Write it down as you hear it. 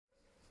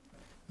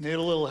Need a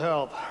little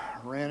help.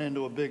 Ran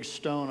into a big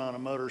stone on a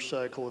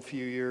motorcycle a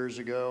few years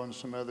ago and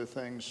some other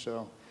things.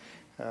 So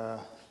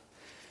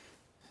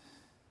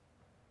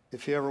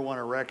if you ever want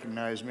to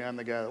recognize me, I'm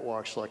the guy that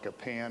walks like a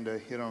panda.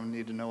 You don't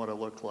need to know what I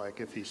look like.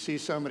 If you see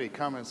somebody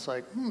coming, it's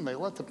like, they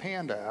let the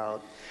panda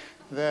out.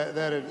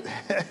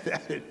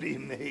 That'd be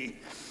me.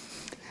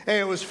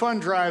 Hey, it was fun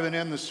driving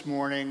in this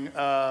morning.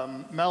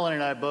 Melanie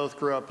and I both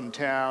grew up in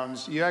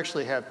towns. You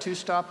actually have 2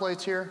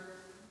 stoplights here?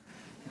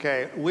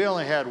 Okay, we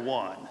only had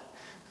 1.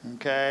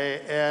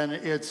 Okay, and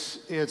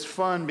it's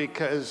fun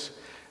because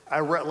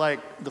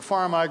like the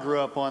farm I grew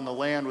up on, the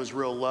land was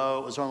real low.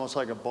 It was almost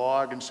like a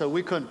bog, and so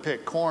we couldn't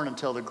pick corn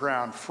until the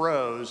ground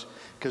froze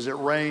because it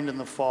rained in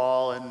the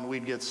fall and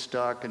we'd get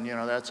stuck, and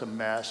that's a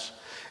mess.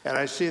 And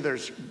I see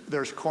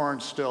there's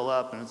corn still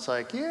up, and it's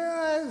like,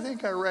 yeah, I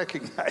think I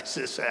recognize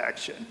this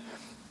action.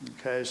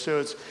 Okay, so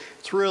it's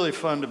really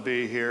fun to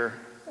be here.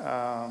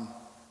 I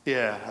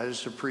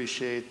just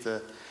appreciate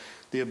the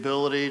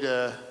ability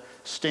to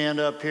stand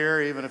up here,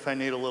 even if I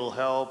need a little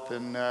help,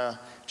 and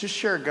just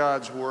share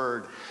God's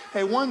word.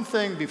 Hey, one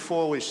thing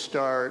before we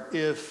start: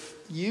 if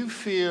you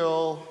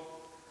feel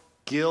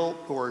guilt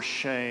or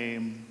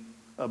shame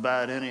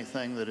about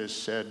anything that is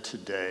said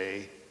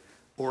today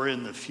or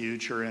in the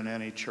future in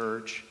any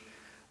church,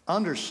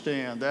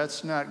 understand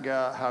that's not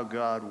how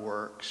God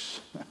works.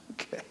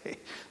 Okay,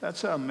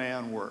 that's how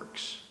man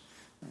works.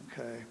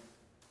 Okay,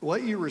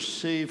 what you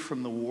receive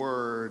from the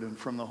Word and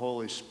from the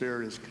Holy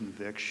Spirit is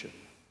conviction.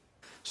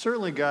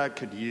 Certainly God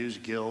could use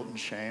guilt and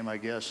shame, I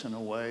guess, in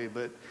a way,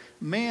 but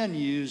man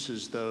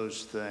uses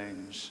those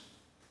things.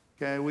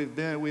 Okay,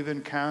 we've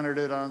encountered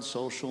it on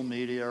social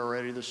media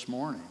already this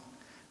morning.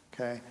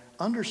 Okay,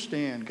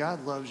 understand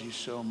God loves you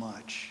so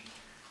much.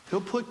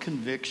 He'll put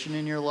conviction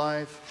in your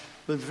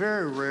life, but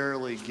very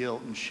rarely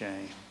guilt and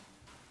shame.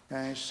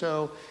 Okay,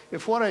 so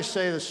if what I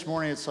say this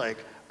morning, it's like,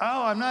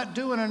 oh, I'm not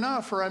doing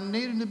enough, or I'm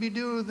needing to be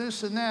doing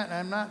this and that, and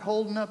I'm not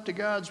holding up to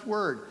God's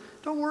word,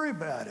 don't worry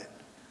about it.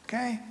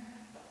 Okay?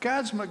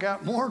 God's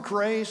got more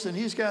grace, and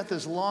he's got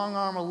this long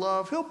arm of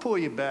love. He'll pull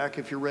you back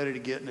if you're ready to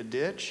get in a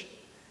ditch.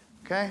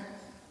 Okay?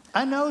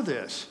 I know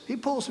this. He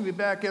pulls me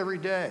back every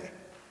day.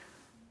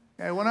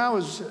 Okay, when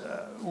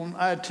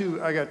I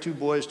got 2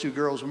 boys, 2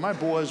 girls. When my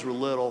boys were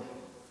little,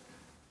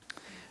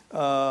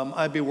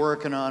 I'd be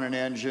working on an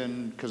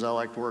engine because I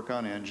like to work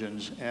on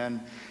engines.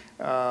 And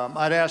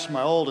I'd ask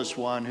my oldest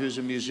one, who's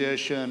a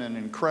musician and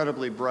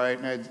incredibly bright,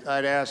 and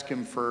I'd ask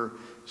him for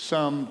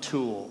some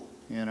tool,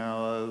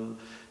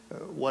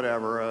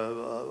 whatever,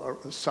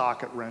 a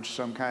socket wrench of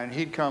some kind.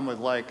 He'd come with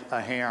like a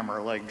hammer,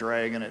 like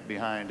dragging it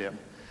behind him.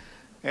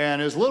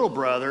 And his little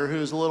brother,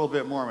 who's a little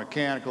bit more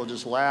mechanical,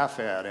 just laugh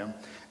at him.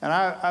 And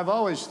I've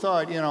always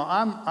thought,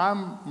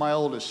 I'm my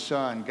oldest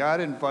son. God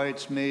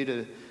invites me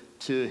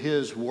to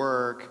his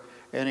work,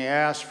 and he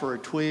asks for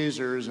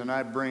tweezers, and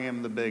I bring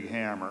him the big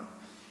hammer,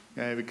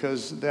 okay,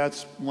 because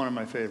that's one of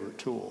my favorite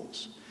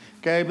tools.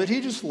 Okay, but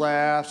he just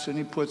laughs, and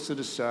he puts it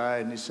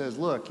aside, and he says,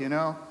 look,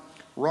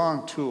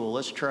 wrong tool.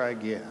 Let's try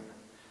again.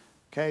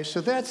 Okay, so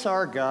that's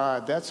our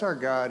God. That's our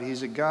God.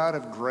 He's a God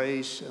of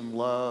grace and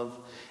love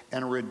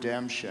and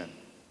redemption.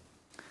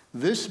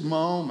 This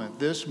moment,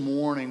 this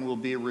morning, will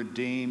be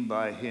redeemed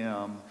by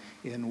him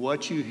in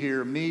what you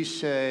hear me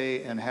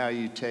say and how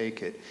you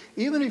take it.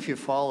 Even if you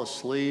fall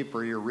asleep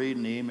or you're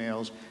reading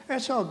emails,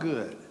 that's all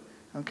good.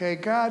 Okay,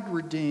 God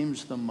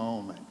redeems the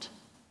moment.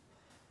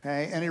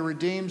 Okay, and he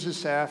redeems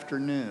this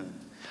afternoon.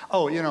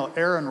 Oh,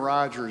 Aaron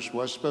Rodgers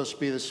was supposed to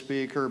be the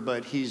speaker,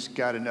 but he's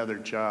got another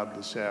job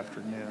this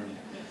afternoon.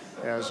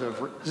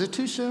 Is it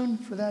too soon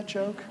for that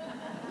joke?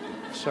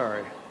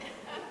 Sorry.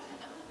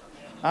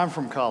 I'm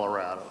from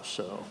Colorado,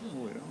 so we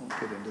won't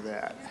get into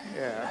that.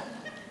 Yeah.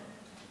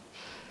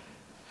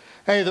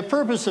 Hey, the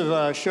purpose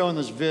of showing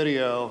this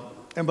video,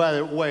 and by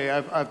the way,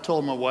 I've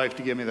told my wife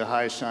to give me the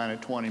high sign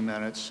at 20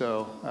 minutes.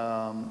 So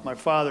my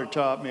father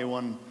taught me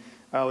when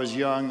I was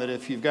young that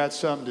if you've got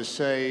something to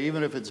say,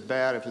 even if it's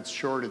bad, if it's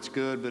short, it's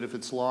good, but if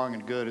it's long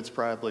and good, it's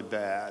probably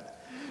bad.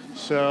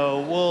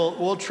 So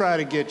we'll try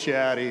to get you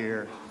out of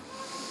here.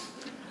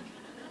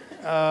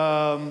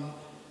 I'm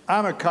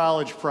a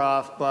college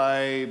prof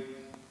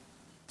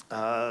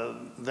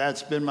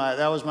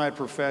that was my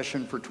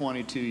profession for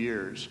 22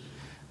 years.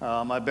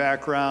 My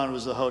background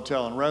was the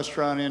hotel and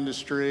restaurant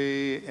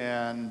industry,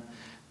 and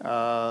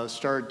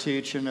started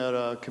teaching at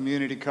a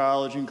community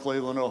college in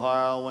Cleveland,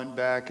 Ohio, went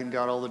back and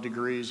got all the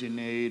degrees you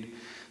need.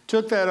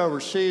 Took that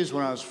overseas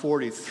when I was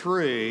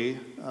 43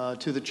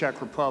 to the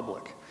Czech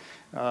Republic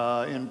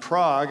in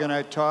Prague, and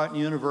I taught in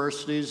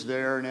universities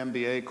there and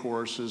MBA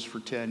courses for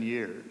 10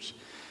 years.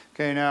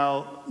 Okay,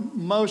 now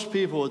most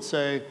people would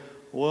say,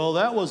 well,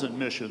 that wasn't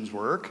missions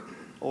work,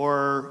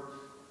 or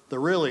the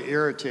really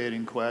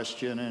irritating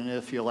question, and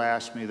if you'll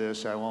ask me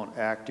this, I won't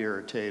act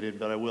irritated,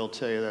 but I will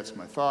tell you that's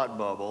my thought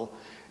bubble,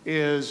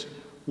 is,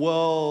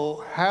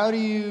 well, how do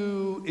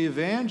you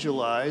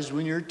evangelize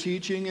when you're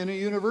teaching in a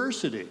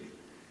university?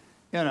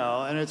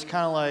 And it's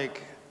kind of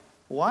like,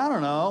 well, I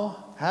don't know.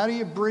 How do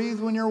you breathe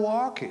when you're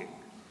walking?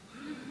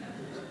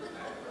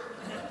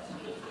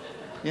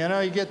 You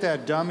know, you get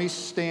that dummy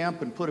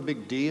stamp and put a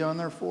big D on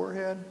their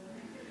forehead.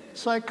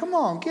 It's like, come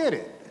on, get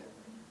it.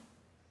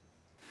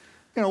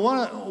 You know,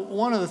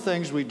 one of the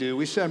things we do,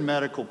 we send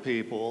medical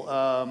people.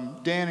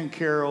 Dan and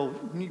Carol,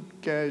 you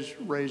guys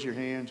raise your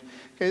hands.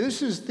 Okay,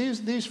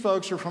 these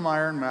folks are from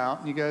Iron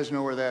Mountain. You guys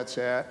know where that's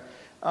at.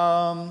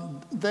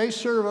 They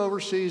serve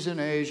overseas in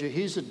Asia.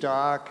 He's a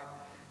doc.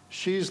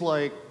 She's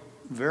like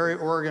very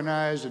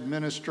organized,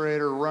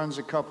 administrator, runs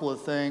a couple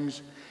of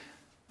things.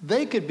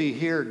 They could be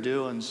here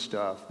doing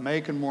stuff,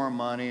 making more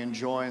money,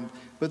 enjoying,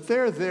 but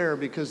they're there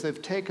because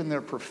they've taken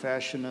their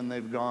profession and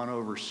they've gone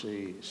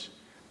overseas.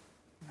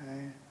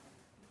 Okay?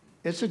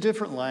 It's a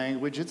different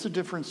language. It's a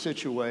different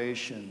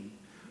situation.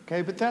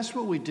 Okay, but that's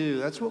what we do.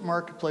 That's what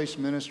Marketplace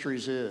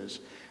Ministries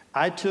is.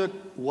 I took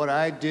what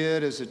I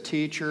did as a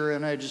teacher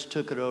and I just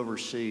took it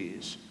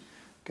overseas.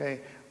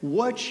 Okay,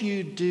 what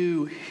you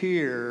do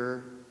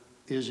here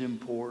is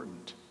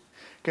important.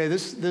 Okay,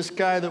 this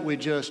guy that we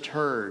just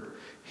heard,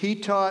 he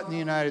taught in the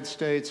United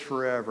States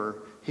forever.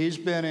 He's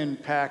been in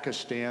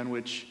Pakistan,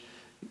 which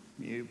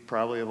you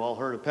probably have all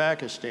heard of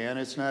Pakistan.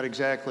 It's not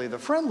exactly the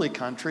friendly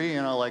country,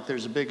 you know, like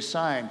there's a big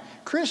sign,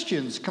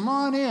 Christians, come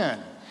on in,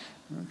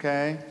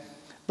 okay?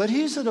 But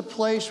he's at a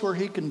place where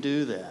he can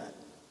do that,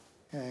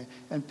 okay?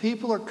 And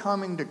people are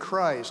coming to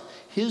Christ.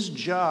 His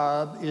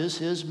job is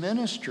his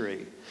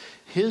ministry.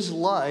 His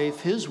life,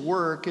 his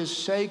work is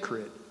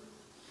sacred,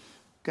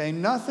 okay?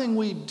 Nothing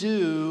we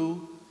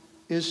do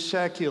is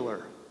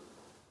secular.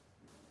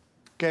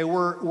 Okay,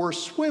 we're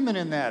swimming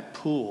in that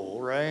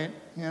pool, right?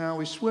 You know,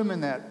 we swim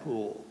in that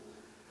pool.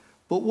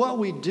 But what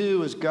we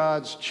do as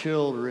God's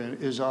children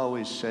is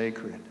always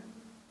sacred.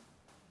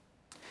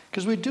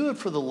 Because we do it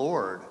for the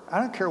Lord.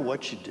 I don't care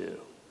what you do.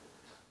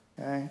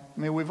 Okay? I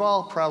mean, we've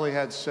all probably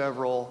had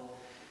several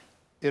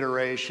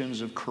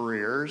iterations of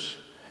careers.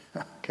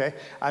 Okay?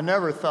 I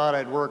never thought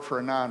I'd work for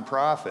a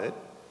nonprofit.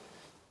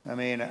 I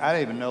mean, I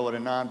didn't even know what a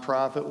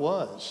nonprofit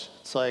was.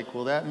 It's like,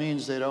 well, that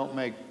means they don't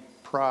make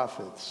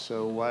profits,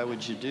 so why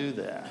would you do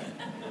that?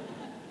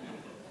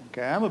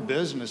 Okay, I'm a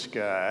business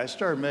guy. I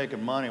started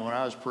making money when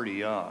I was pretty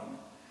young.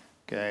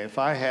 Okay, if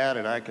I had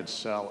it, I could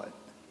sell it.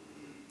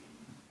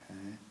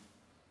 Okay.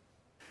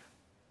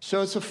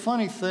 So it's a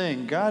funny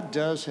thing. God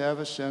does have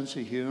a sense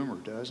of humor,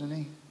 doesn't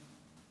he?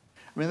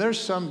 I mean, there's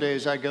some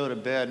days I go to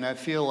bed and I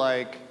feel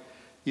like,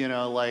 you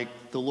know, like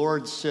the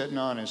Lord's sitting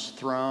on his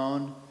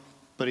throne,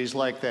 but he's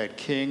like that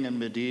king in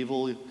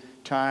medieval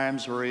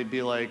times where he'd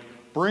be like,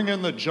 bring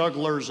in the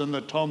jugglers and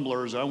the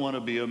tumblers, I want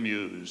to be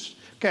amused.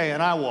 Okay,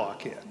 and I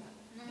walk in.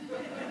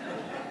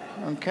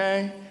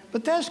 Okay,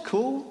 but that's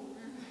cool.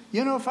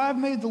 You know, if I've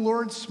made the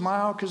Lord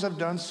smile because I've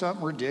done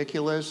something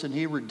ridiculous and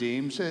he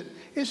redeems it,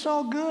 it's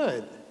all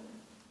good.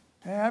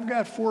 Hey, I've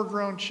got 4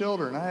 grown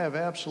children. I have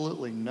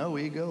absolutely no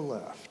ego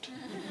left.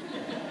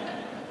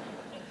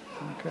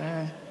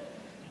 Okay?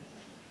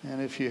 And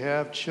if you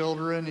have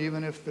children,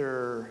 even if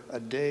they're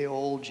a day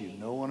old, you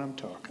know what I'm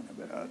talking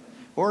about.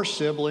 Or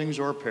siblings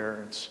or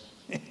parents.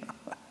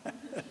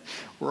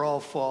 We're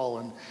all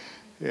fallen.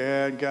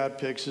 And God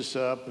picks us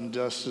up and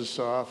dusts us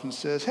off and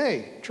says,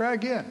 hey, try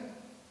again.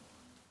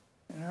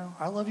 You know,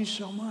 I love you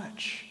so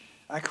much.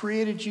 I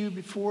created you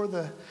before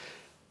the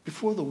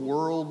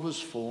world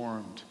was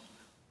formed.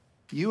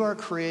 You are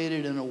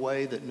created in a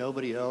way that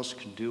nobody else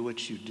can do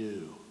what you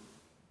do.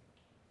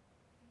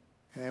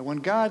 Okay? When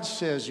God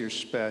says you're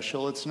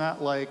special, it's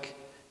not like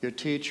your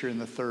teacher in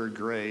the 3rd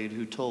grade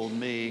who told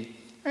me,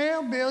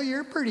 well, Bill,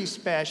 you're pretty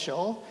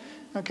special.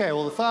 Okay,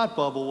 well, the thought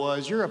bubble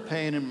was, you're a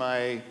pain in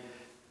my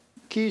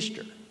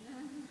keister.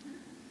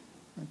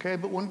 Okay,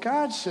 but when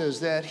God says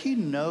that, he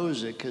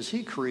knows it because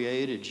he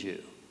created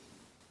you.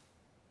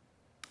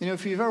 You know,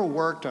 if you've ever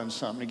worked on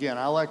something, again,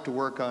 I like to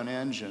work on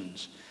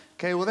engines.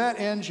 Okay, well, that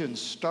engine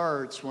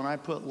starts when I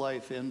put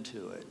life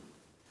into it.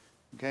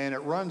 Okay, and it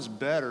runs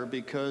better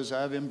because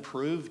I've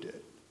improved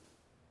it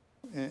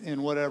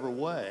in whatever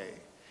way.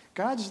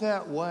 God's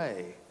that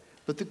way.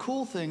 But the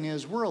cool thing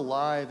is we're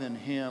alive in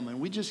him and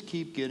we just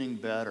keep getting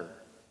better.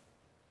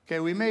 Okay,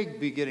 we may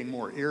be getting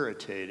more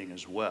irritating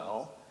as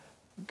well.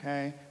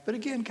 Okay, but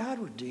again, God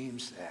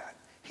redeems that.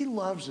 He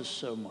loves us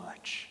so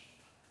much.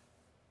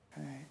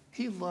 Okay,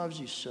 he loves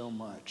you so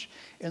much.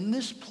 In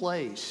this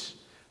place,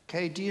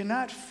 okay, do you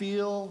not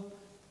feel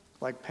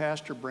like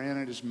Pastor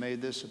Brandon has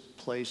made this a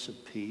place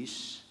of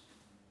peace?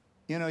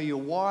 You know, you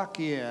walk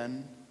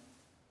in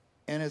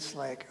and it's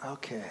like,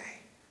 okay,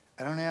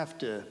 I don't have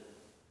to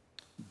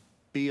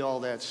be all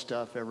that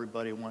stuff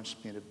everybody wants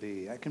me to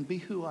be. I can be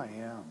who I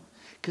am.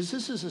 Because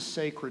this is a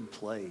sacred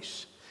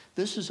place.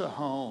 This is a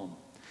home.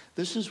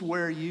 This is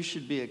where you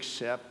should be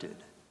accepted.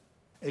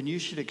 And you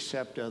should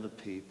accept other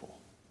people.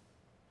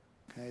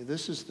 Okay,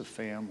 this is the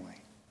family.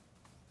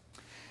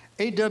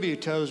 A.W.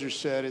 Tozer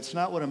said, it's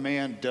not what a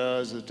man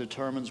does that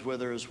determines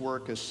whether his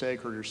work is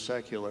sacred or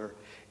secular.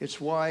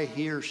 It's why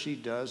he or she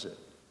does it.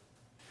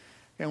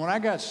 And when I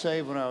got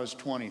saved when I was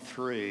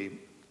 23,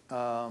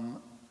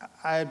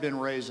 I had been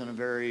raised in a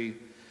very,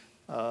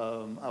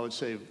 I would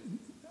say,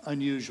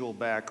 unusual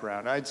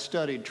background. I'd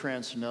studied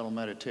transcendental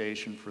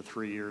meditation for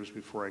 3 years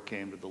before I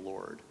came to the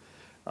Lord.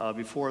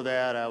 Before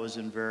that, I was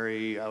in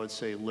very, I would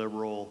say,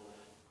 liberal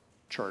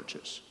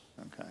churches.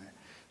 Okay,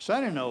 so I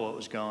didn't know what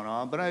was going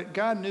on, but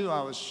God knew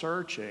I was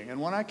searching.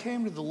 And when I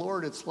came to the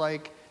Lord, it's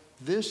like,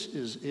 this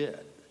is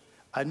it.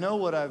 I know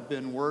what I've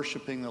been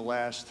worshiping the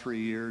last 3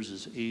 years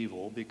is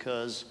evil,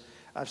 because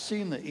I've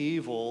seen the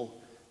evil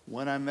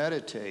when I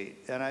meditate,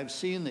 and I've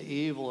seen the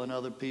evil in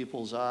other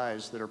people's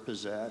eyes that are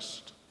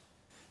possessed.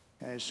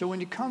 Okay, so when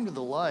you come to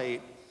the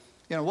light,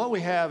 what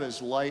we have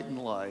is light and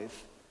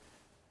life,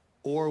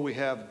 or we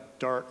have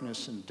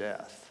darkness and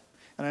death.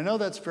 And I know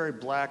that's very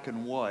black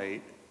and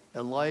white,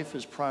 and life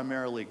is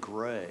primarily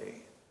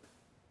gray.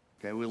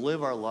 Okay, we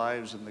live our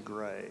lives in the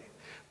gray.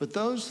 But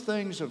those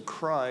things of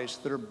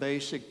Christ that are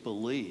basic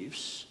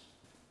beliefs,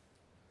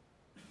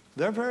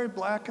 they're very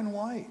black and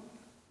white.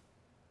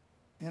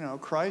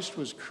 Christ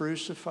was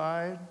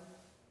crucified,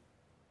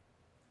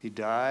 he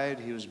died,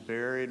 he was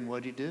buried, and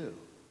what'd he do?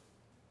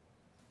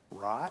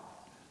 Rot?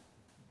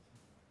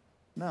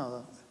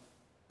 No,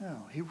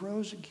 he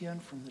rose again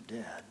from the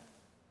dead.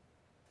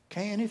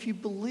 Okay, and if you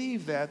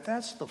believe that,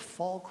 that's the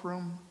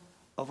fulcrum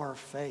of our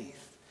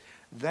faith.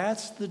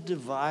 That's the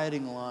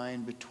dividing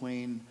line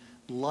between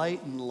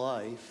light and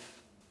life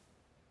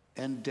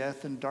and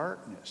death and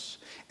darkness.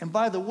 And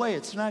by the way,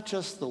 it's not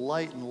just the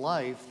light and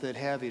life that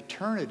have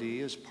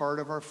eternity as part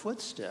of our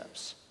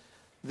footsteps.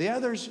 The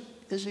others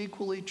is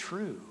equally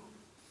true.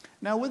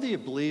 Now, whether you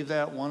believe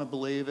that, want to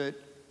believe it,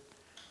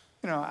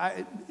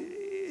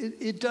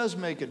 it does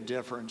make a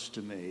difference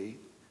to me,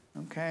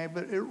 okay?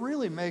 But it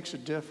really makes a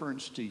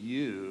difference to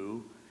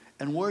you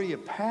and where your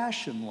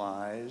passion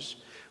lies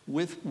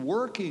with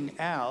working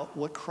out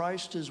what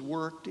Christ has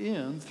worked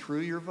in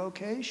through your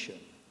vocation.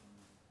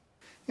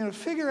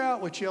 Figure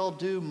out what y'all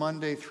do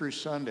Monday through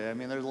Sunday. I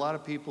mean, there's a lot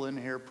of people in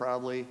here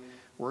probably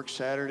work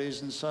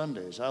Saturdays and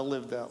Sundays. I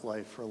lived that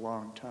life for a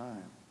long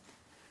time.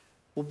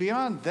 Well,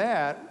 beyond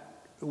that,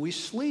 we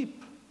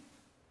sleep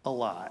a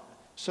lot.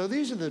 So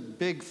these are the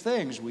big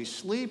things. We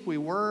sleep, we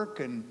work,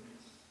 and,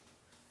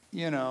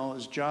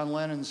 as John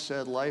Lennon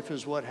said, life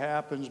is what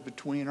happens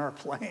between our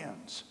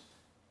plans.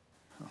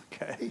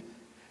 Okay?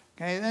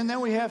 And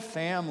then we have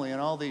family and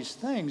all these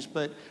things,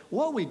 but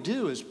what we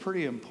do is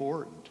pretty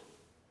important.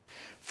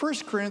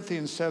 1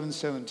 Corinthians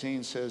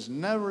 7:17 says,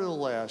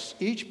 nevertheless,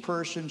 each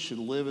person should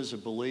live as a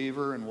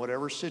believer in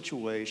whatever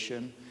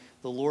situation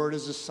the Lord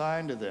has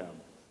assigned to them,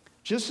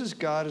 just as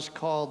God has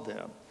called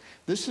them.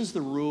 This is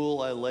the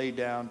rule I lay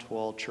down to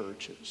all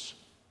churches.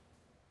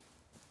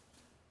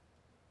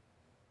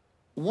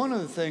 One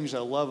of the things I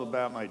love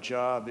about my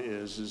job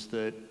is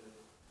that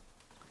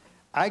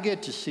I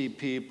get to see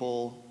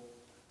people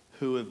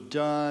who have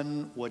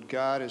done what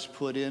God has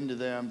put into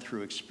them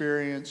through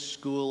experience,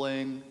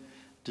 schooling,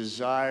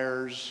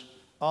 desires,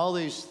 all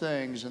these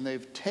things, and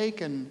they've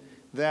taken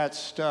that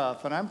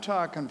stuff. And I'm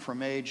talking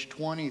from age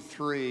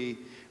 23,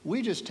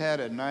 we just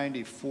had a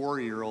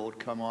 94-year-old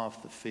come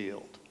off the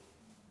field.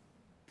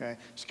 Okay,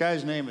 this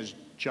guy's name is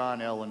John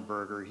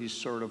Ellenberger. He's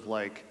sort of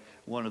like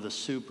one of the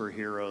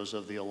superheroes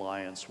of the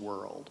Alliance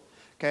world.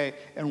 Okay,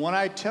 and when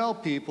I tell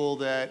people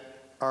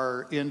that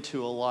are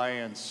into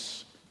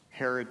Alliance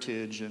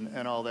heritage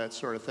and all that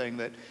sort of thing,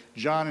 that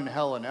John and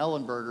Helen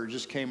Ellenberger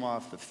just came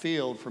off the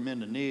field from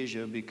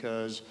Indonesia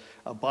because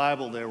a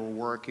Bible they were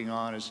working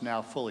on is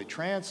now fully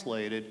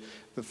translated,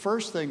 the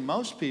first thing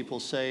most people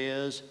say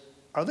is,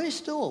 are they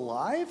still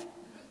alive?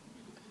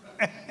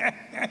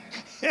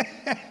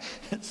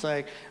 It's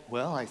like,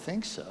 well, I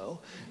think so.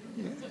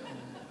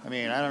 I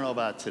mean, I don't know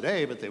about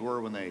today, but they were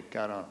when they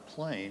got on a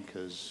plane,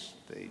 because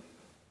they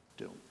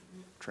don't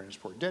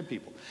transport dead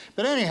people.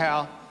 But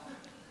anyhow,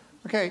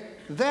 okay,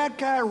 that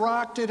guy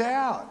rocked it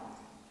out.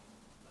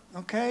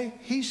 Okay?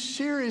 He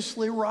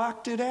seriously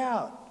rocked it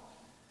out.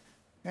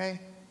 Okay?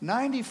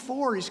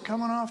 94, he's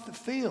coming off the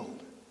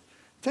field.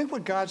 Think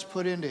what God's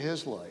put into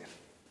his life.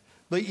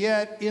 But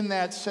yet, in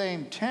that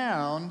same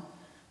town,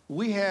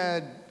 we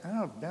had, I don't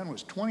know if Ben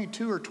was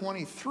 22 or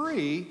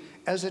 23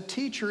 as a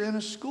teacher in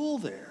a school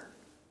there.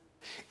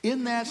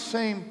 In that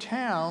same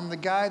town, the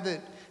guy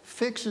that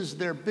fixes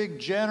their big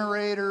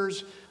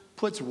generators,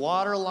 puts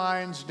water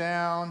lines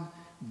down,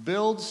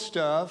 builds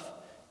stuff,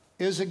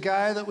 is a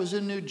guy that was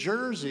in New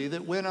Jersey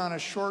that went on a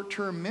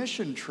short-term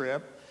mission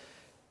trip,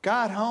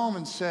 got home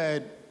and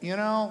said,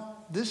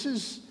 this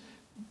is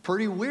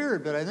pretty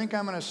weird, but I think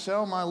I'm going to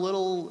sell my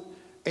little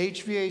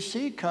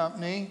HVAC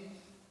company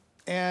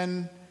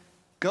and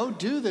go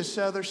do this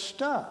other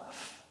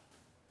stuff.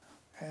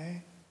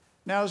 Okay?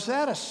 Now, is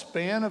that a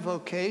span of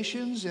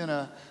vocations in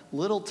a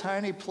little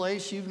tiny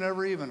place you've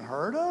never even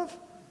heard of?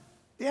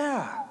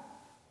 Yeah.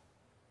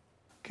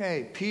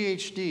 Okay,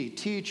 PhD,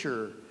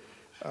 teacher,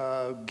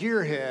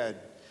 gearhead,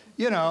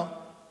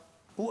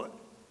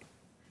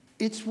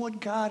 it's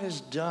what God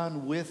has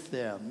done with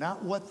them,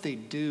 not what they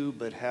do,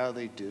 but how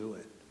they do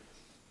it.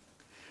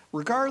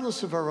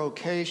 Regardless of our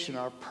vocation,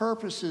 our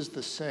purpose is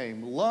the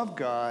same. Love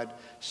God,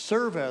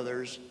 serve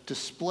others,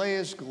 display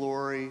his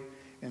glory,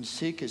 and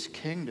seek his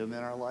kingdom in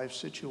our life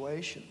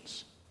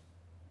situations.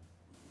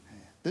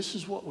 This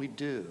is what we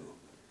do.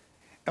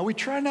 And we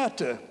try not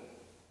to,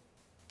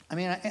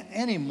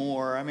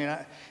 anymore.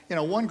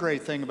 One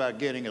great thing about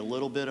getting a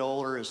little bit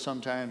older is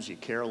sometimes you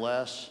care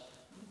less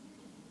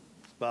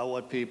about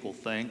what people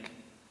think.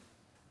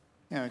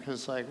 Because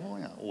it's like,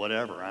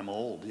 whatever, I'm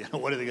old.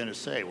 What are they going to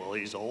say? Well,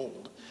 he's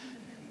old.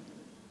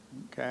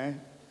 Okay?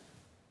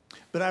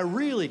 But I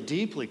really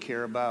deeply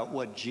care about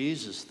what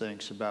Jesus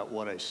thinks about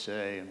what I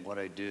say and what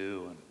I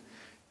do and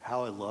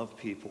how I love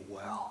people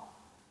well.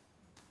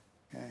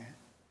 Okay?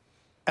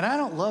 And I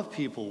don't love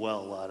people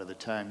well a lot of the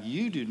time.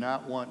 You do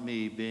not want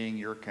me being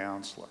your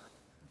counselor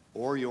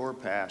or your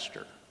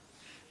pastor.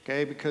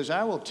 Okay? Because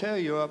I will tell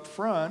you up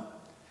front,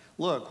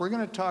 look, we're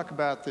going to talk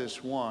about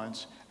this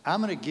once. I'm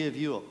going to give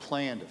you a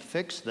plan to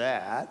fix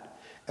that.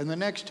 And the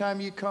next time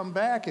you come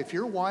back, if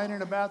you're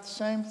whining about the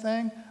same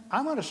thing,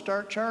 I'm going to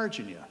start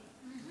charging you.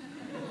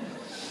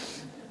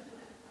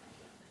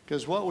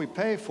 Because what we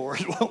pay for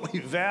is what we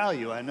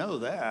value. I know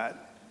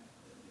that.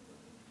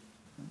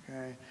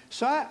 Okay.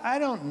 So I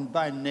don't,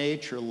 by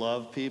nature,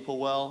 love people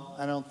well,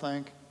 I don't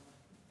think.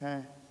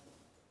 Okay.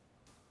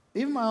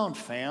 Even my own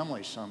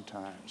family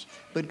sometimes.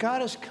 But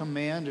God has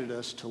commanded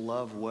us to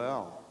love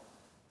well.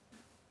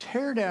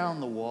 Tear down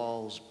the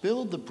walls,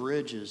 build the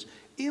bridges,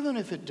 even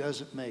if it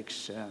doesn't make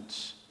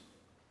sense.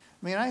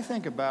 I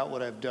think about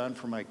what I've done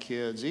for my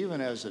kids, even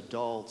as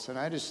adults, and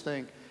I just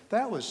think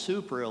that was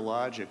super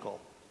illogical.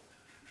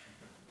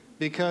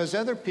 Because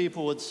other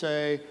people would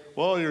say,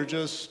 well, you're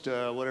just,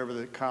 whatever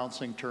the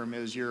counseling term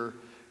is, you're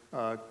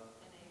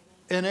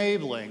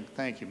enabling.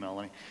 Thank you,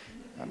 Melanie.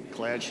 I'm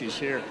glad she's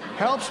here.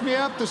 Helps me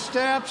up the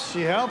steps.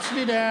 She helps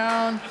me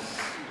down.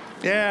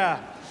 Yeah.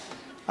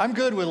 I'm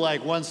good with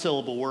like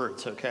one-syllable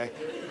words, okay?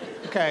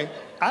 Okay.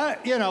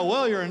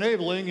 Well, you're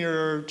enabling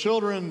your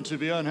children to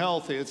be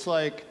unhealthy. It's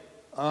like,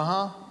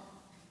 okay,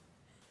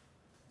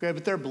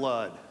 but they're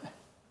blood,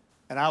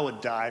 and I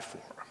would die for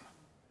them.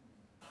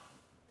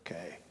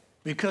 Okay?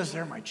 Because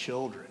they're my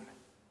children.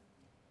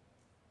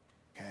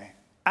 Okay?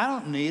 I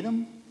don't need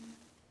them.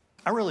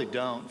 I really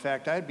don't. In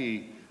fact, I'd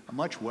be a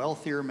much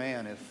wealthier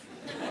man if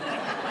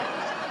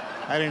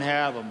I didn't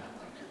have them.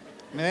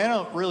 They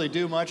don't really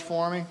do much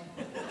for me.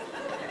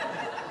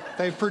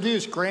 They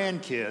produce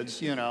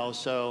grandkids,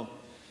 so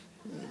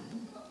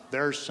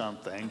there's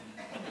something,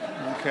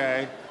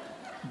 okay?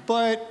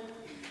 But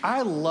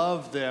I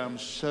love them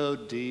so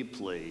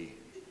deeply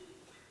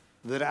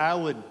that I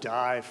would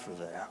die for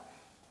them,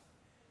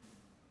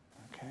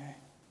 okay?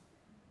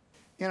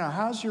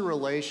 How's your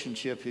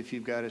relationship if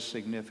you've got a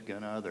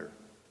significant other?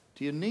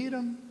 Do you need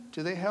them?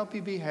 Do they help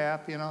you be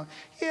happy?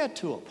 Yeah,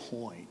 to a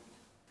point.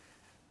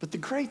 But the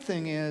great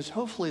thing is,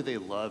 hopefully they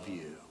love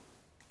you.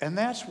 And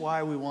that's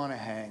why we want to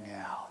hang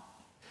out.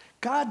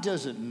 God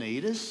doesn't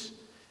need us.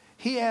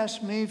 He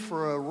asked me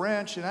for a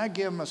wrench, and I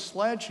give him a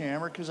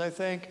sledgehammer because I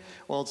think,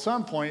 well, at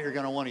some point you're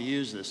going to want to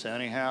use this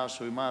anyhow,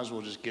 so we might as well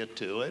just get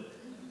to it.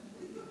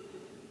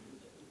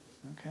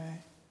 Okay?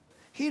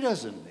 He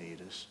doesn't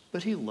need us,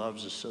 but he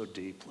loves us so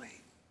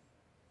deeply.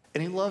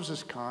 And he loves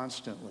us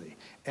constantly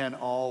and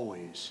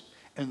always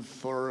and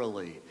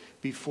thoroughly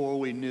before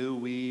we knew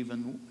we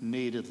even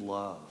needed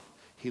love.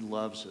 He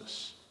loves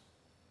us.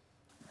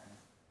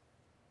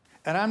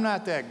 And I'm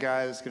not that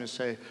guy that's going to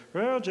say,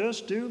 well,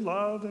 just do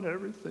love and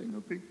everything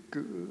will be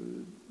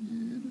good,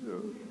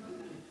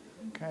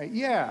 Okay,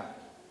 yeah.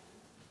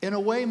 In a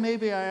way,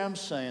 maybe I am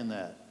saying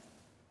that.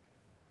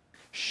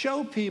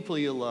 Show people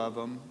you love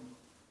them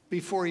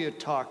before you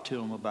talk to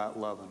them about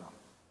loving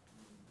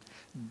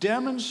them.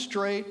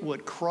 Demonstrate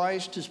what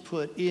Christ has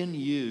put in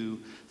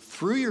you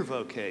through your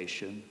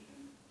vocation,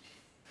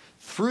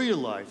 through your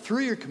life,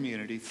 through your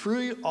community,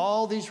 through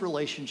all these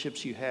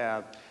relationships you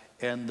have,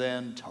 and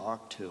then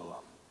talk to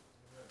them.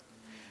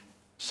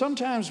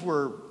 Sometimes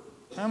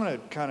I'm going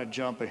to kind of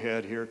jump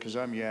ahead here because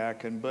I'm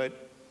yakking,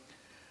 but,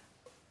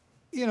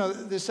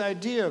 this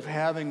idea of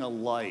having a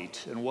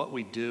light and what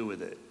we do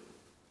with it.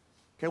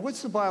 Okay,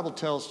 what's the Bible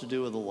tell us to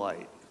do with a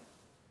light?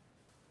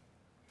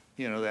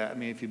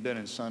 If you've been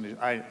in Sunday,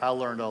 I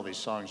learned all these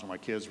songs when my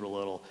kids were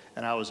little,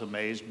 and I was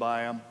amazed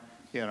by them.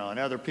 And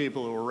other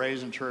people who were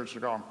raised in church are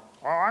going,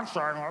 oh, I'm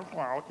sorry,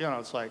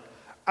 it's like,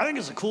 I think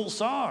it's a cool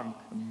song.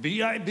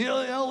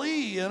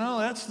 B-I-B-L-E,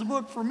 that's the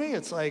book for me.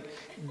 It's like,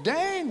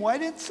 dang, why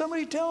didn't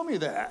somebody tell me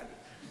that?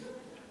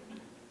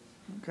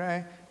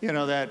 Okay?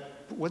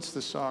 What's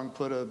the song,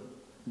 put a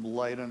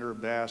light under a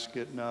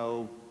basket?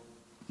 No,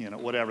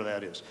 whatever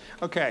that is.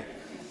 Okay.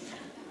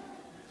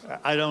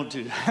 I don't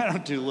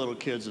do little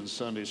kids in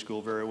Sunday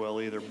school very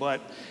well either. But,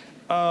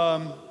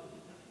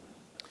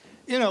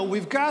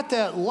 we've got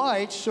that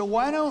light, so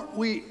why don't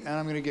we, and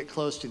I'm going to get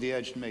close to the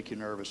edge to make you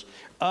nervous.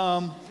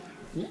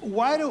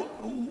 What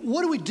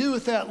do we do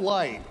with that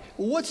light?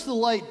 What's the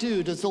light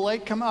do? Does the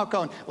light come out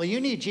going, well, you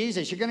need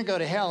Jesus, you're going to go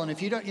to hell, and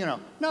if you don't,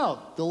 No,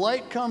 the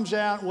light comes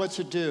out, what's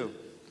it do?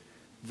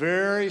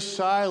 Very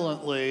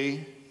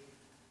silently,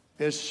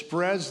 it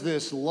spreads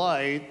this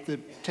light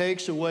that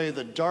takes away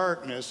the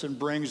darkness and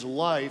brings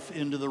life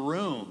into the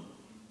room.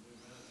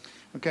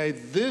 Okay,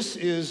 this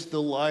is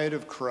the light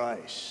of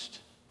Christ.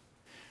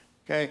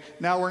 Okay,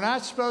 now we're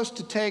not supposed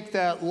to take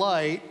that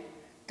light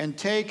and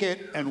take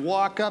it and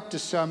walk up to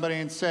somebody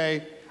and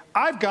say,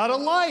 I've got a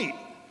light.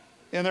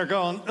 And they're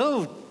going,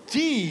 oh,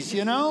 geez,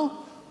 you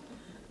know?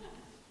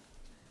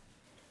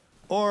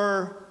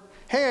 Or,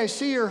 hey, I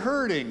see you're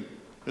hurting.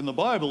 In the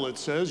Bible it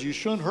says you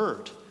shouldn't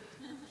hurt.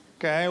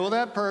 Okay, well,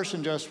 that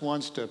person just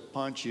wants to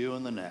punch you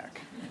in the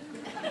neck.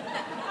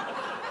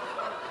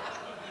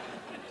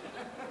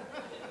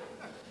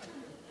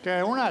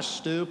 Okay, we're not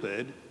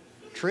stupid.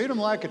 Treat them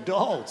like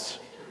adults.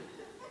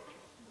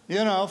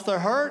 You know, if they're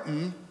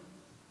hurting,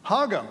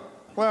 hug them.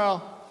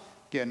 Well,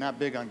 again, not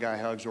big on guy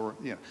hugs or,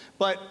 you know,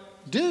 but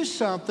do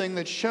something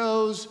that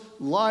shows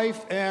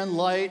life and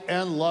light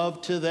and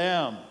love to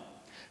them.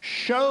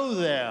 Show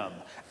them.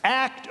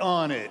 Act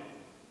on it.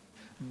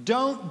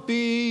 Don't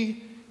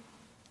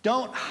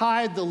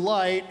hide the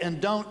light and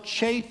don't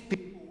chase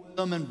people with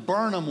them and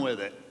burn them with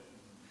it.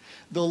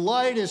 The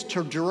light is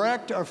to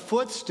direct our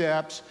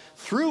footsteps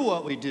through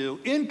what we do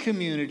in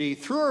community,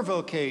 through our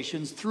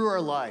vocations, through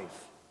our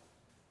life.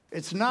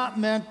 It's not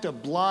meant to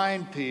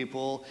blind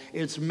people.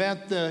 It's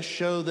meant to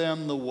show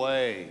them the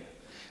way.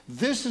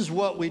 This is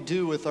what we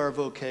do with our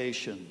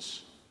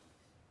vocations.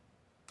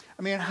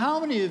 I mean, how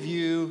many of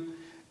you,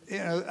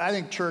 I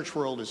think church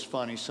world is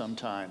funny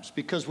sometimes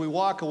because we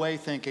walk away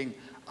thinking,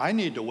 I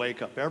need to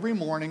wake up every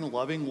morning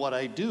loving what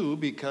I do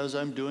because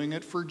I'm doing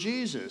it for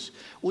Jesus.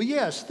 Well,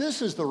 yes,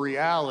 this is the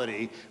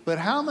reality, but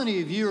how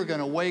many of you are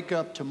going to wake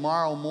up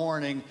tomorrow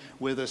morning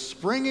with a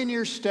spring in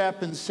your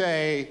step and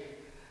say,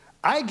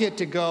 I get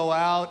to go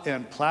out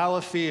and plow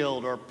a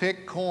field or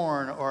pick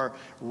corn or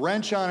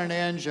wrench on an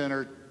engine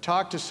or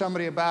talk to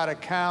somebody about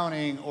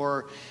accounting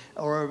or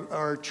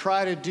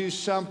try to do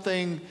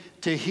something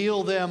to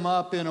heal them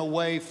up in a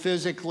way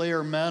physically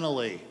or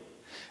mentally.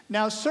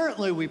 Now,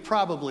 certainly we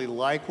probably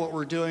like what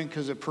we're doing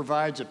because it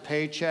provides a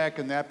paycheck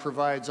and that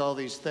provides all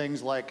these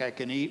things like I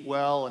can eat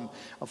well and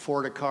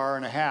afford a car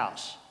and a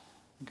house,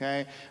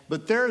 okay?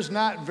 But there's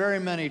not very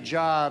many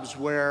jobs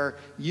where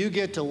you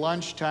get to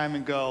lunchtime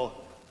and go,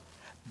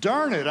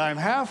 darn it, I'm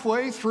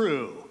halfway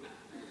through.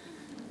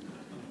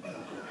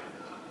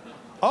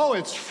 Oh,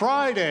 it's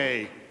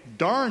Friday,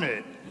 darn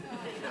it.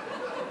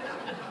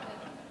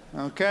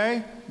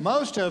 Okay?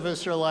 Most of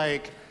us are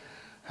like,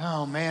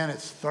 oh man,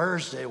 it's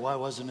Thursday, why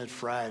wasn't it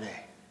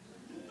Friday?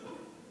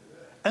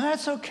 And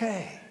that's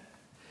okay,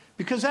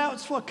 because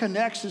that's what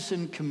connects us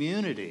in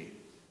community.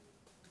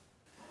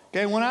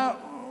 Okay, when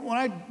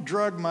I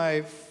drug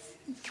my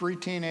 3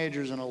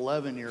 teenagers and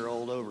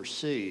 11-year-old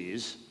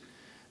overseas,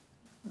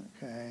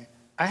 okay,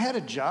 I had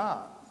a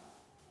job.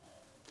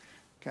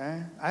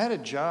 Okay, I had a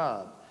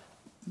job.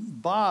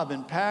 Bob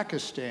in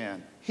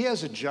Pakistan, he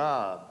has a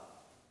job.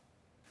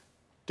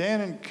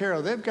 Dan and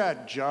Carol, they've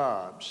got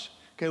jobs.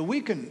 Okay,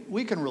 we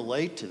can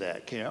relate to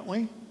that, can't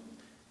we?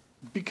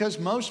 Because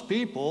most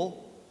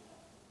people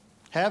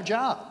have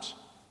jobs.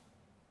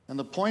 And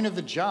the point of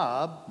the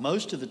job,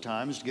 most of the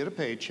time, is to get a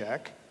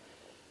paycheck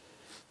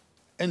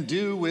and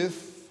do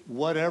with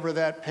whatever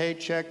that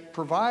paycheck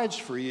provides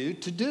for you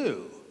to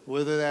do,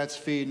 whether that's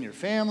feeding your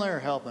family or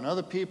helping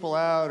other people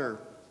out or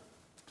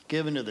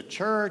giving to the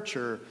church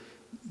or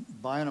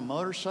buying a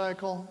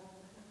motorcycle.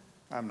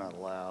 I'm not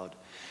allowed.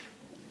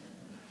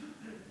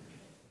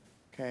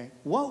 Okay,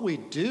 what we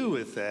do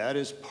with that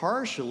is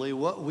partially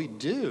what we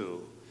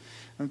do.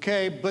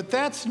 Okay, but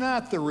that's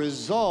not the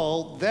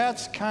result.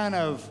 That's kind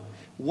of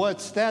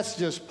that's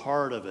just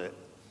part of it.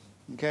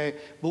 Okay,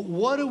 but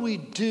what do we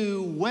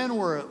do when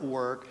we're at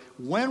work,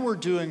 when we're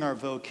doing our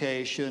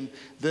vocation,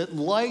 that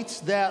lights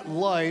that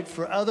light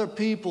for other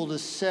people to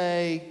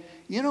say,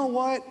 you know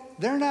what,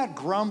 they're not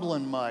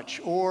grumbling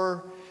much.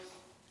 Or,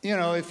 you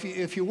know,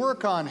 if you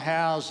work on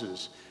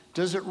houses,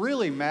 does it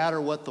really matter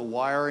what the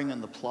wiring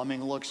and the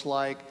plumbing looks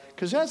like?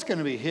 Because that's going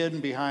to be hidden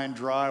behind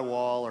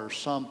drywall or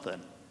something.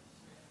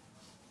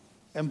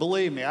 And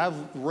believe me,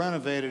 I've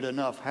renovated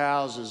enough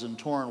houses and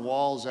torn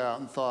walls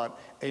out and thought,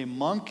 a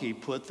monkey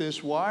put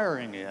this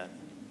wiring in.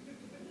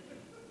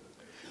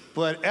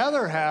 But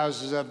other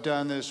houses I've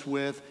done this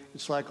with,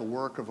 it's like a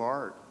work of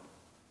art.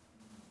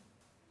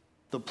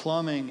 The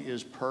plumbing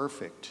is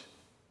perfect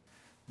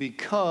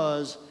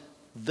because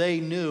they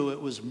knew it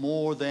was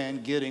more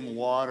than getting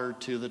water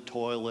to the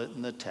toilet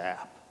and the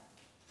tap.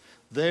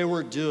 They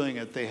were doing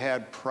it. They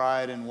had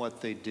pride in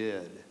what they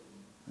did.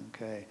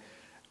 Okay.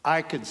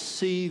 I could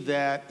see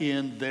that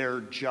in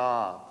their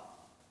job.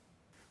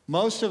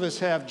 Most of us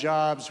have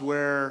jobs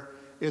where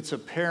it's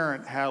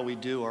apparent how we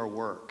do our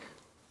work.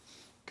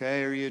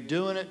 Okay, are you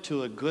doing it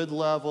to a good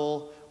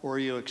level, or are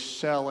you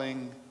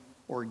excelling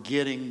or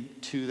getting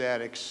to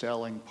that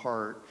excelling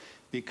part?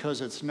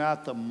 Because it's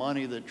not the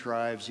money that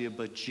drives you,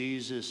 but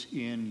Jesus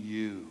in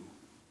you.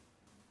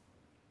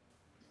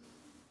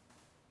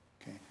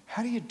 Okay,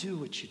 how do you do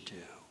what you do?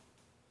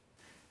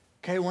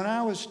 Okay, when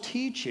I was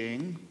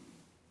teaching,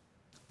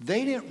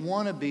 they didn't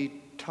want to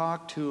be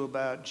talked to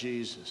about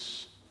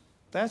Jesus.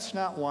 That's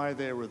not why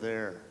they were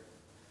there.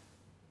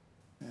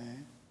 Okay?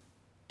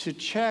 To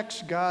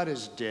Czechs, God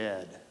is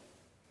dead.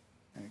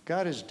 Okay?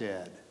 God is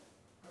dead.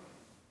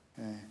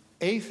 Okay?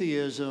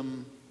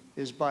 atheism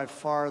is by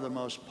far the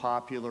most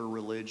popular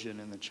religion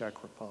in the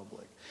Czech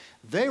Republic.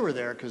 They were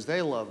there because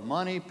they love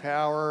money,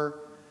 power,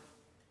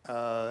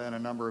 and a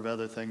number of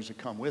other things that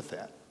come with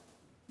that.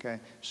 Okay?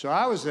 So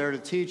I was there to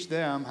teach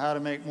them how to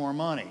make more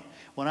money.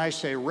 When I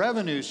say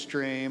revenue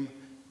stream,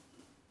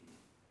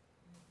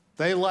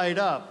 they light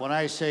up. When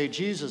I say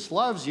Jesus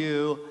loves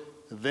you,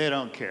 they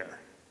don't care.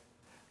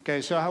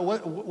 Okay, so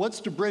what's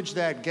to bridge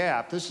that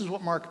gap? This is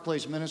what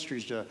Marketplace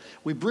Ministries do.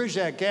 We bridge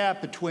that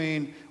gap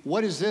between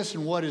what is this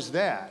and what is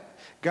that.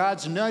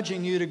 God's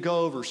nudging you to go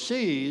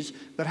overseas,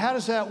 but how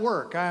does that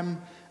work? I'm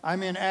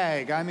in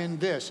ag, I'm in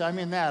this, I'm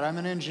in that, I'm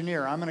an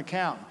engineer, I'm an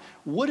accountant.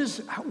 What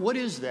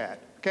is that?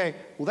 Okay,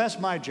 well, that's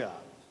my job.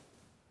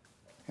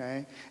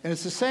 Okay, and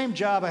it's the same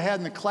job I had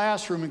in the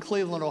classroom in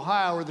Cleveland,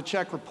 Ohio, or the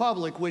Czech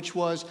Republic, which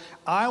was,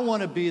 I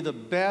want to be the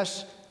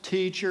best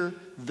teacher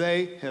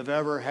they have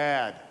ever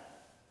had.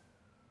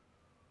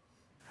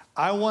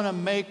 I want to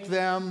make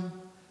them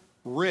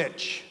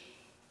rich.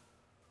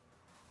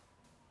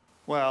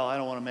 Well, I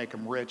don't want to make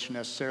them rich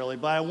necessarily,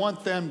 but I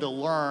want them to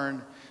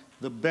learn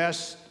the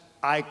best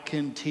I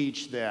can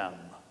teach them.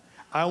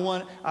 I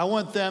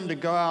want them to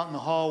go out in the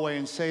hallway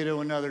and say to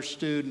another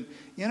student,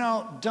 you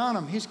know,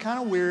 Dunham, he's kind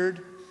of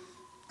weird,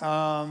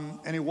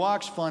 and he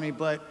walks funny,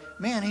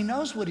 but man, he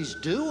knows what he's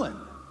doing.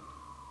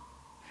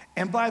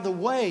 And by the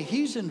way,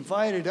 he's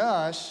invited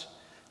us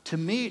to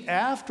meet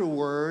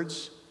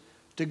afterwards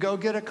to go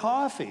get a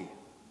coffee.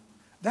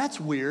 That's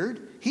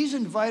weird. He's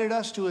invited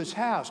us to his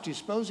house. Do you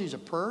suppose he's a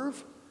perv?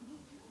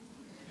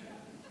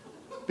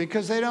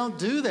 Because they don't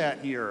do that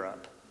in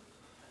Europe.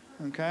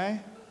 Okay?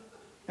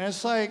 And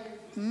it's like,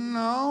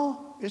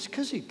 no, it's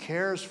because he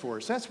cares for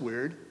us. That's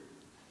weird.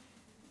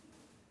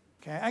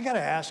 Okay? I got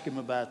to ask him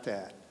about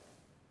that.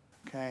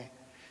 Okay?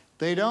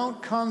 They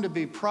don't come to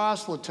be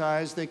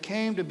proselytized, they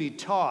came to be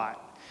taught.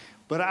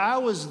 But I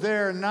was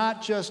there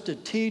not just to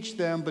teach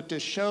them, but to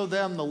show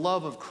them the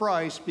love of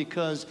Christ,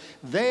 because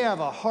they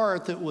have a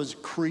heart that was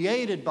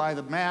created by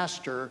the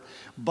Master,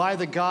 by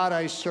the God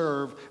I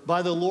serve,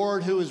 by the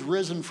Lord who is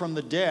risen from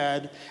the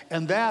dead,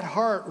 and that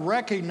heart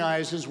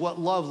recognizes what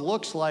love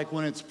looks like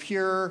when it's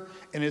pure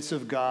and it's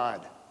of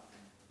God.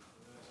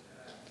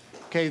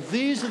 Okay,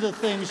 these are the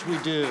things we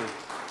do.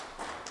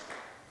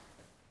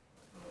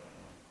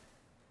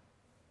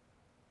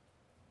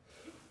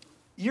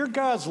 You're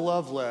God's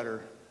love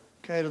letter.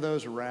 Okay, to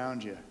those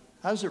around you.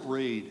 How does it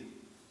read?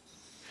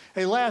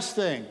 Hey, last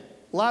thing.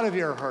 A lot of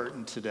you are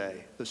hurting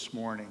today, this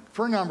morning,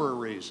 for a number of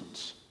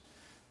reasons.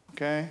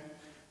 Okay?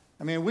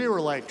 I mean, we were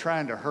like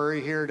trying to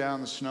hurry here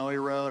down the snowy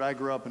road. I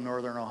grew up in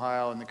northern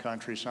Ohio in the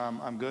country, so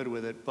I'm good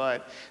with it.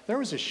 But there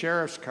was a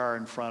sheriff's car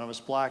in front of us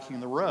blocking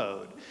the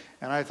road.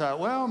 And I thought,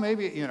 well,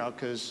 maybe, you know,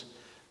 because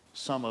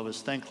some of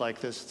us think like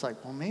this. It's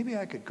like, well, maybe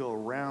I could go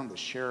around the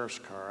sheriff's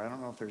car. I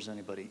don't know if there's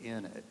anybody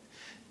in it,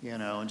 you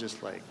know, and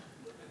just like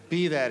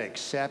be that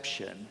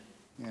exception,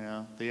 you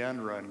know, the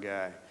end run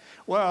guy.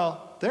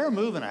 Well, they're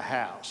moving a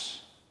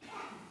house.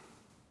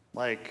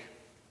 Like,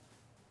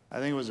 I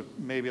think it was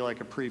maybe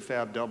like a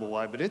prefab double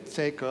wide, but it'd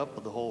take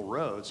up the whole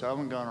road, so I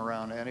wasn't going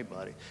around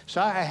anybody.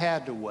 So I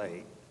had to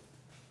wait,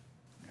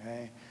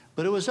 okay?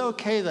 But it was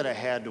okay that I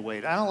had to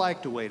wait. I don't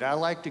like to wait. I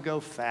like to go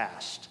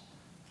fast.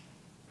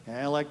 Okay?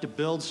 I like to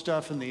build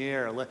stuff in the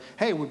air.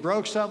 Hey, we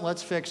broke something,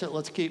 let's fix it,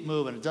 let's keep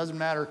moving. It doesn't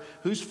matter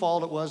whose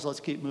fault it was, let's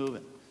keep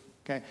moving.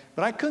 Okay,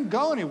 but I couldn't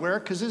go anywhere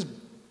because his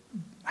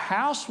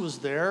house was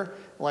there,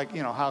 like,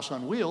 you know, house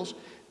on wheels,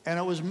 and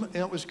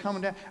it was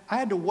coming down. I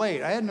had to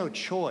wait. I had no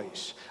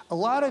choice. A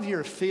lot of you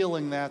are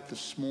feeling that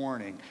this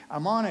morning.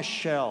 I'm on a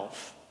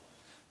shelf.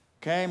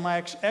 Okay,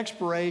 my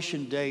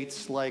expiration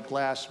date's like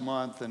last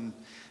month, and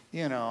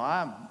you know,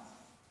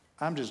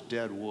 I'm just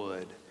dead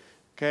wood.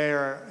 Okay,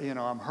 or you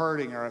know, I'm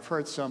hurting, or I've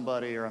hurt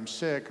somebody, or I'm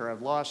sick, or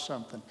I've lost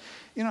something.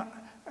 You know,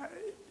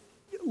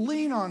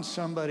 lean on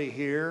somebody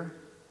here.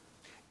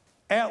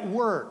 At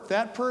work,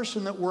 that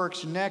person that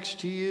works next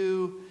to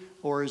you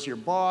or is your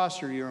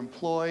boss or your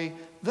employee,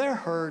 they're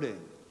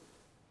hurting.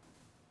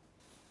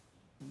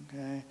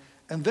 Okay?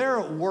 And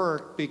they're at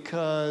work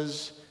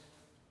because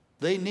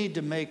they need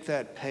to make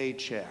that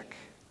paycheck.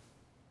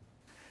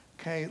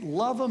 Okay?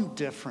 Love them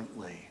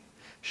differently.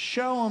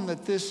 Show them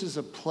that this is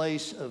a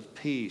place of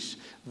peace.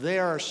 They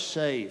are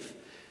safe.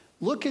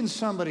 Look in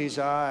somebody's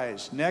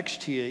eyes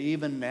next to you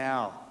even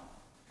now.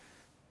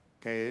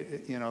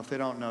 Okay? You know, if they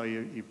don't know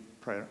you, you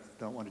probably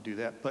don't want to do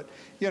that. But,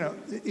 you know,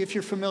 if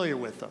you're familiar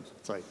with them,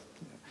 it's like,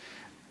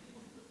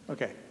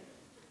 okay.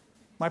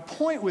 My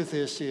point with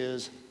this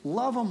is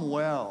love them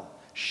well.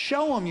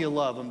 Show them you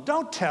love them.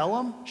 Don't tell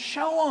them.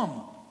 Show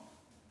them.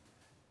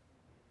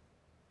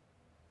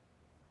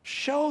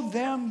 Show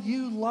them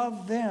you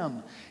love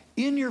them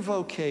in your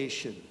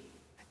vocation,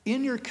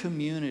 in your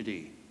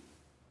community.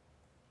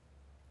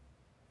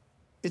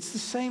 It's the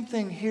same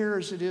thing here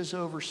as it is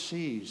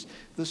overseas.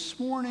 This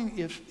morning,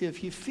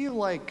 if you feel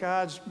like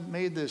God's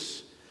made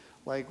this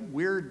like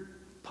weird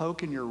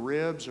poke in your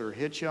ribs or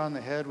hit you on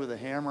the head with a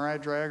hammer I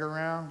drag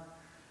around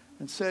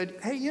and said,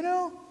 hey, you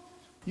know,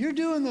 you're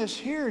doing this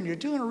here and you're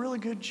doing a really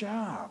good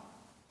job.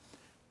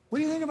 What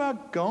do you think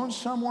about going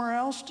somewhere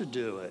else to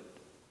do it?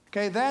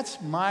 Okay,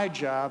 that's my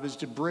job, is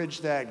to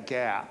bridge that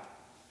gap.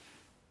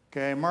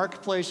 Okay,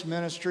 Marketplace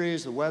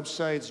Ministries, the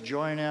website's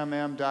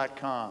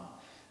joinmm.com.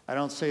 I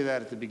don't say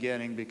that at the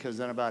beginning because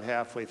then about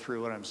halfway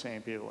through what I'm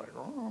saying, people are like,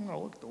 oh, I'm going to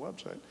look at the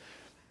website.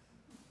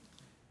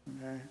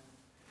 Okay,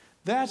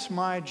 that's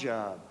my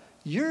job.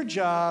 Your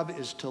job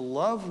is to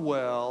love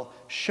well,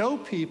 show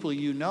people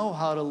you know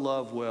how to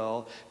love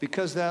well,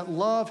 because that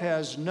love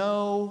has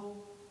no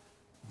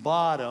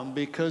bottom,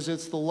 because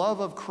it's the love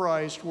of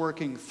Christ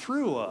working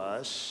through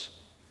us,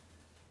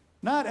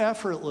 not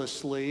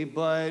effortlessly,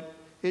 but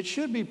it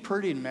should be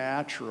pretty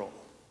natural.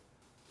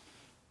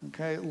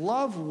 Okay,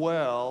 love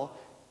well,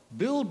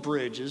 build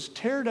bridges,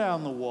 tear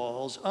down the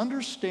walls,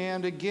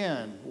 understand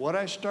again what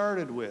I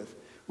started with.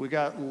 We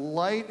got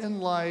light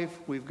and life,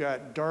 we've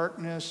got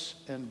darkness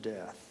and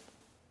death.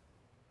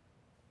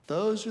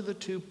 Those are the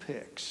two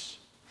picks.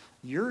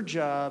 Your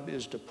job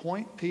is to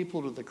point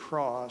people to the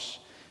cross,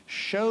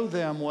 show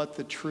them what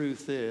the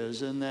truth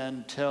is, and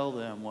then tell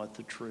them what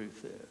the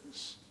truth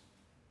is.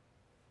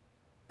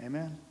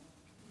 Amen?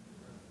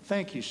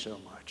 Thank you so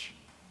much.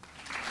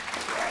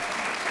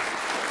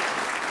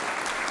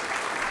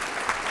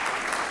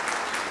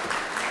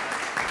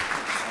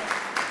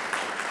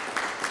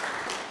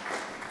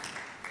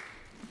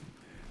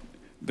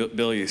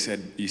 Bill, you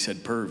said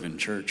perv in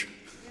church.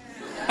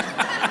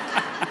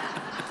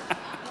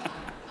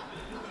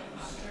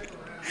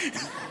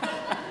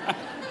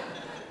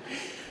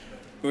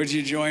 Would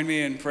you join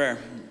me in prayer?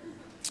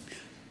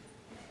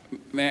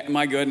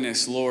 My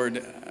goodness,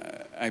 Lord,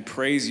 I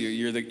praise you.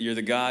 You're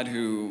the God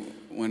who,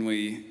 when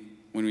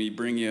we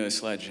bring you a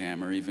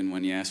sledgehammer, even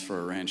when you ask for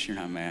a wrench, you're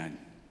not mad.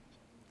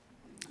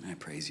 And I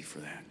praise you for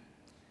that.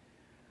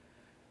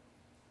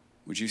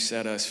 Would you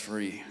set us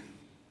free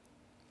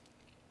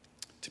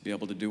to be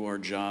able to do our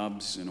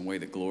jobs in a way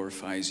that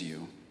glorifies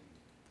you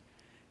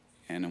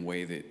and a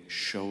way that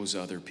shows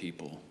other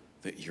people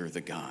that you're the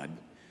God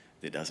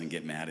that doesn't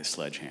get mad at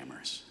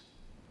sledgehammers.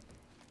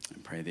 I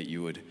pray that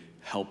you would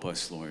help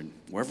us, Lord,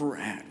 wherever we're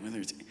at,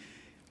 whether it's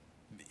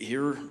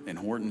here in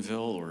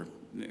Hortonville or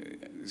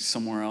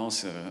somewhere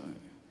else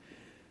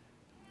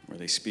where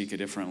they speak a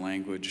different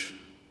language,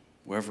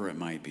 wherever it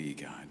might be,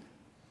 God.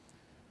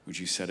 Would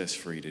you set us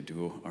free to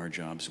do our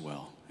jobs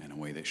well in a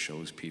way that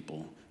shows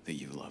people that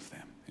you love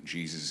them? In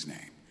Jesus'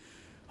 name,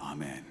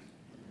 amen.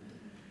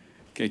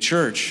 Okay,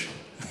 church,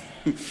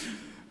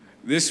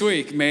 this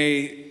week,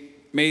 may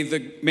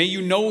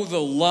you know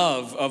the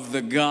love of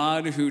the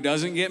God who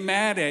doesn't get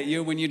mad at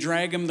you when you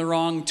drag him the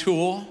wrong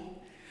tool.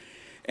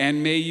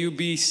 And may you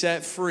be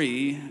set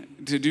free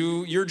to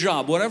do your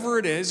job, whatever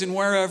it is and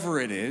wherever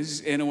it is,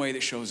 in a way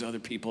that shows other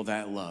people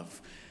that love.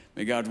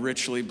 May God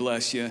richly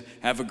bless you.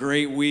 Have a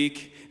great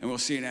week, and we'll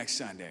see you next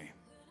Sunday.